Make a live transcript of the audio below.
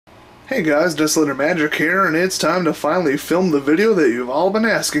Hey guys, DesolatorMagic here, and it's time to finally film the video that you've all been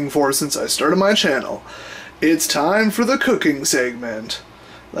asking for since I started my channel. It's time for the cooking segment.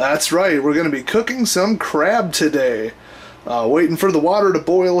 That's right, we're going to be cooking some crab today. Waiting for the water to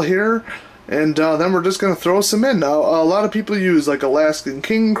boil here, and then we're just going to throw some in. Now, a lot of people use like Alaskan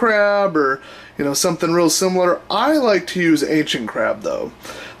king crab or, something real similar. I like to use ancient crab though.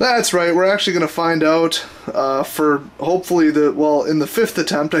 That's right, we're actually going to find out for hopefully in the 5th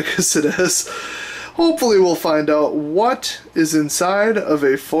attempt, I guess it is. Hopefully we'll find out what is inside of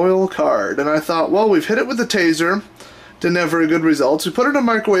a foil card. And I thought, well, we've hit it with a taser. Didn't have very good results. We put it in a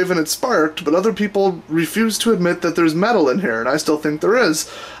microwave and it sparked, but other people refuse to admit that there's metal in here, and I still think there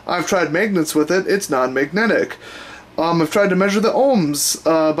is. I've tried magnets with it. It's non-magnetic. I've tried to measure the ohms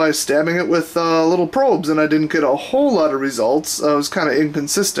by stabbing it with little probes, and I didn't get a whole lot of results. It was kind of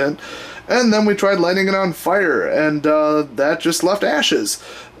inconsistent. And then we tried lighting it on fire, and that just left ashes,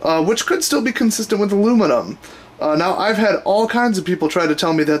 which could still be consistent with aluminum. Now, I've had all kinds of people try to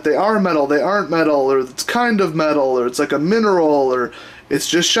tell me that they are metal, they aren't metal, or it's kind of metal, or it's like a mineral, or it's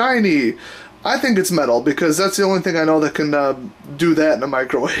just shiny. I think it's metal, because that's the only thing I know that can do that in a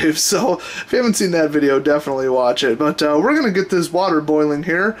microwave. So, if you haven't seen that video, definitely watch it. But we're going to get this water boiling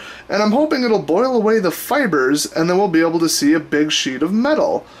here, and I'm hoping it'll boil away the fibers, and then we'll be able to see a big sheet of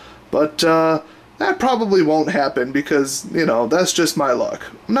metal. But that probably won't happen, because, that's just my luck.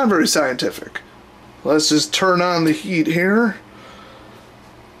 I'm not very scientific. Let's just turn on the heat here.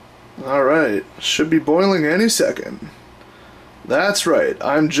 Alright, should be boiling any second. That's right,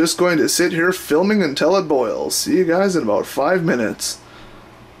 I'm just going to sit here filming until it boils. See you guys in about 5 minutes.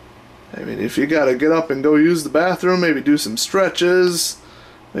 I mean, if you gotta get up and go use the bathroom, maybe do some stretches,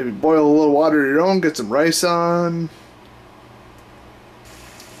 maybe boil a little water of your own, get some rice on.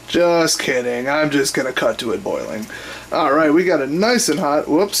 Just kidding, I'm just gonna cut to it boiling. Alright, we got it nice and hot.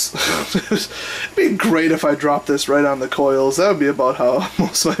 Whoops. It'd be great if I dropped this right on the coils. That would be about how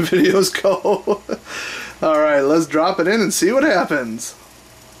most of my videos go. Alright, let's drop it in and see what happens.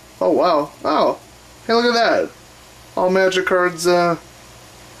 Oh, wow. Oh, hey, look at that. All magic cards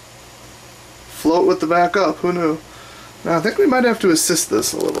float with the back up. Who knew? Now, I think we might have to assist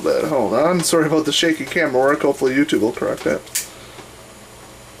this a little bit. Hold on. Sorry about the shaky camera work. Hopefully YouTube will correct that.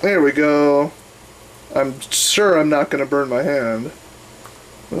 There we go. I'm sure I'm not going to burn my hand.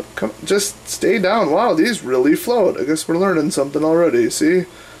 Well, come, just stay down. Wow, these really float. I guess we're learning something already. See?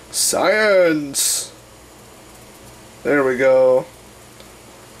 Science! There we go.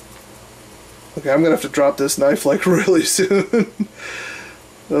 Okay, I'm going to have to drop this knife like really soon.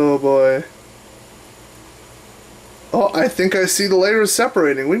 Oh boy. Oh, I think I see the layers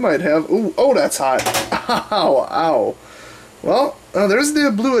separating. We might have... Ooh, oh, that's hot. Ow, ow. Well, there's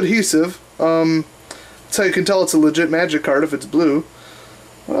the blue adhesive. That's how you can tell it's a legit magic card if it's blue.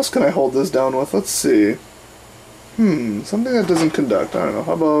 What else can I hold this down with? Let's see. Something that doesn't conduct. I don't know.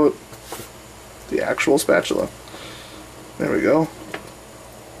 How about the actual spatula? There we go.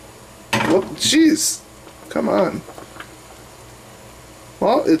 Whoop, jeez. Come on.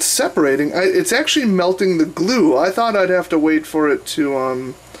 Well, it's separating. It's actually melting the glue. I thought I'd have to wait for it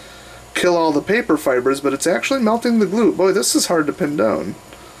to kill all the paper fibers, but it's actually melting the glue. Boy, this is hard to pin down.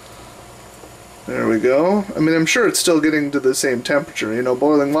 There we go. I mean, I'm sure it's still getting to the same temperature.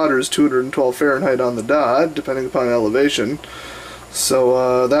 Boiling water is 212 Fahrenheit on the dot, depending upon elevation.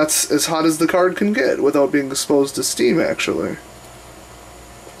 So that's as hot as the card can get without being exposed to steam, actually.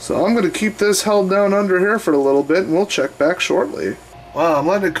 So I'm going to keep this held down under here for a little bit, and we'll check back shortly. Well, I'm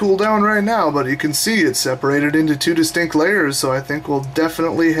letting it cool down right now, but you can see it's separated into 2 distinct layers, so I think we'll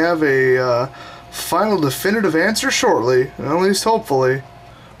definitely have a final definitive answer shortly, at least hopefully.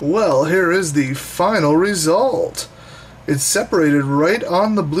 Well, here is the final result. It's separated right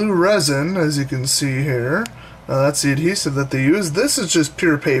on the blue resin, as you can see here. That's the adhesive that they use. This is just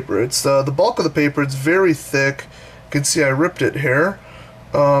pure paper. It's the bulk of the paper. It's very thick. You can see I ripped it here.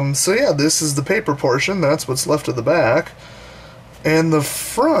 So yeah, this is the paper portion. That's what's left of the back. And the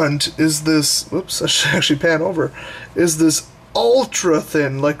front is this, whoops, I should actually pan over, is this ultra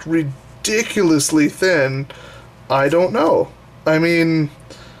thin, like ridiculously thin, I don't know. I mean,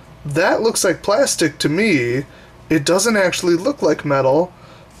 that looks like plastic to me. It doesn't actually look like metal,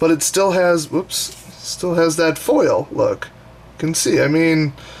 but it still has, whoops, still has that foil look. You can see, I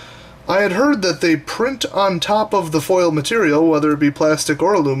mean, I had heard that they print on top of the foil material, whether it be plastic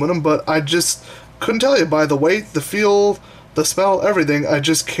or aluminum, but I just couldn't tell you by the weight, the feel, the smell, everything. I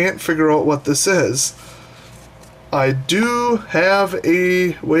just can't figure out what this is. I do have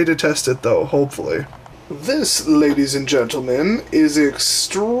a way to test it though, hopefully. This, ladies and gentlemen, is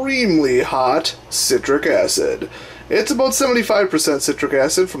extremely hot citric acid. It's about 75% citric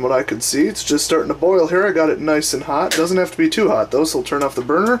acid from what I can see. It's just starting to boil here. I got it nice and hot. Doesn't have to be too hot though, so I'll turn off the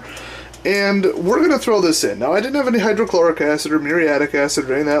burner. And we're going to throw this in. Now, I didn't have any hydrochloric acid or muriatic acid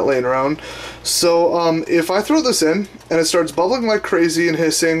or any of that laying around. So if I throw this in and it starts bubbling like crazy and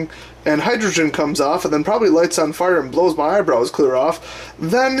hissing and hydrogen comes off and then probably lights on fire and blows my eyebrows clear off,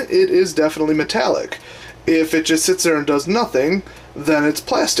 then it is definitely metallic. If it just sits there and does nothing, then it's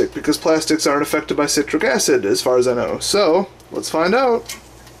plastic, because plastics aren't affected by citric acid, as far as I know. So, let's find out.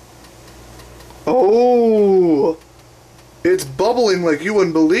 Oh! It's bubbling like you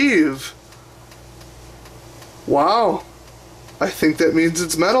wouldn't believe. Wow. I think that means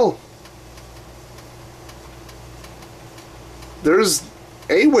it's metal. There's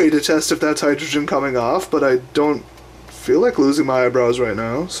a way to test if that's hydrogen coming off, but I don't feel like losing my eyebrows right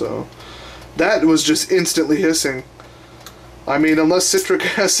now, so... That was just instantly hissing. I mean, unless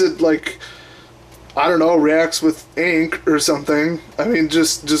citric acid, like, I don't know, reacts with ink or something. I mean,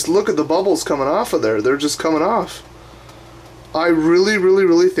 just look at the bubbles coming off of there. They're just coming off. I really, really,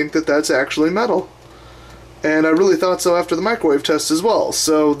 really think that that's actually metal. And I really thought so after the microwave test as well.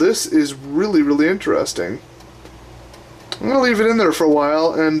 So this is really, really interesting. I'm going to leave it in there for a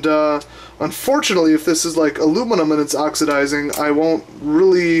while, and unfortunately, if this is like aluminum and it's oxidizing, I won't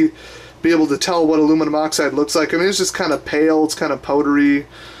really be able to tell what aluminum oxide looks like. I mean, it's just kind of pale, it's kind of powdery.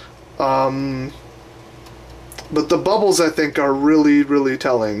 But the bubbles, I think, are really, really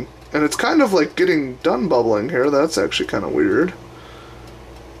telling. And it's kind of like getting done bubbling here. That's actually kind of weird.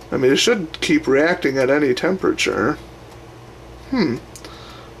 I mean, it should keep reacting at any temperature.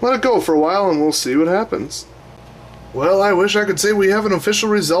 Let it go for a while and we'll see what happens. Well, I wish I could say we have an official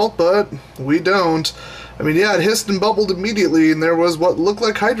result, but we don't. I mean, yeah, it hissed and bubbled immediately, and there was what looked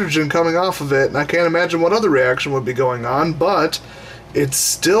like hydrogen coming off of it, and I can't imagine what other reaction would be going on, but it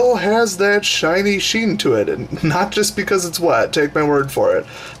still has that shiny sheen to it, and not just because it's wet, take my word for it.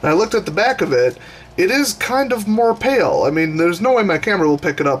 And I looked at the back of it, it is kind of more pale. I mean, there's no way my camera will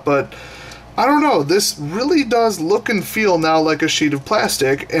pick it up, but I don't know, this really does look and feel now like a sheet of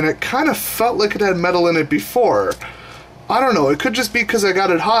plastic, and it kind of felt like it had metal in it before. I don't know, it could just be because I got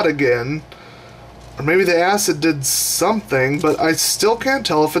it hot again, or maybe the acid did something, but I still can't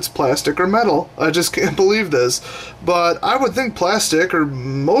tell if it's plastic or metal. I just can't believe this. But I would think plastic, or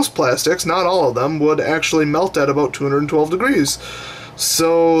most plastics, not all of them, would actually melt at about 212 degrees.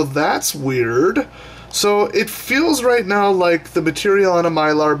 So that's weird. So it feels right now like the material on a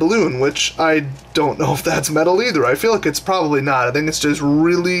Mylar balloon, which I don't know if that's metal either. I feel like it's probably not. I think it's just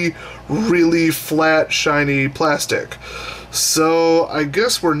really, really flat, shiny plastic. So I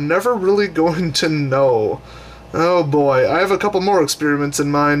guess we're never really going to know. Oh boy, I have a couple more experiments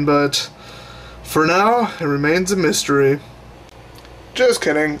in mind, but for now, it remains a mystery. Just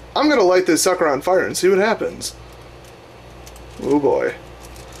kidding. I'm gonna light this sucker on fire and see what happens. Oh boy.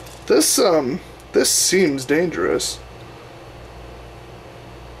 This seems dangerous.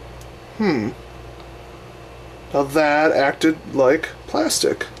 Now that acted like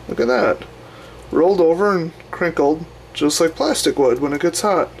plastic. Look at that. Rolled over and crinkled, just like plastic would when it gets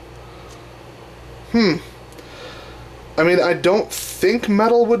hot. I mean, I don't think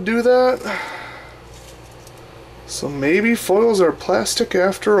metal would do that. So maybe foils are plastic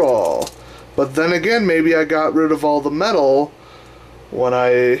after all. But then again, maybe I got rid of all the metal when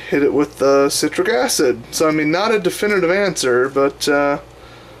I hit it with the citric acid. So, I mean, not a definitive answer, but, I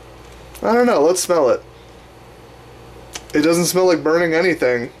don't know. Let's smell it. It doesn't smell like burning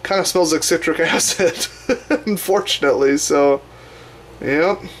anything. Kind of smells like citric acid, unfortunately, so,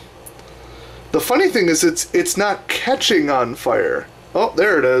 yep. The funny thing is it's not catching on fire. Oh,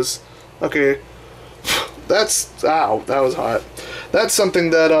 there it is. Okay. That's, ow, that was hot. That's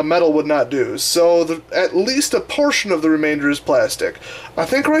something that metal would not do. So at least a portion of the remainder is plastic. I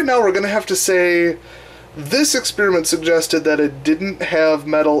think right now we're going to have to say this experiment suggested that it didn't have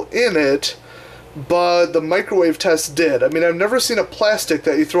metal in it, but the microwave test did. I mean, I've never seen a plastic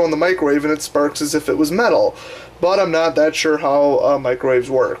that you throw in the microwave and it sparks as if it was metal, but I'm not that sure how microwaves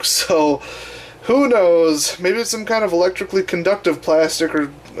work. So who knows? Maybe it's some kind of electrically conductive plastic,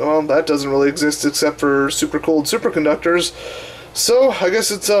 or, well, that doesn't really exist except for super cold superconductors. So I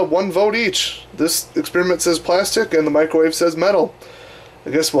guess it's one vote each. This experiment says plastic and the microwave says metal.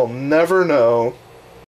 I guess we'll never know.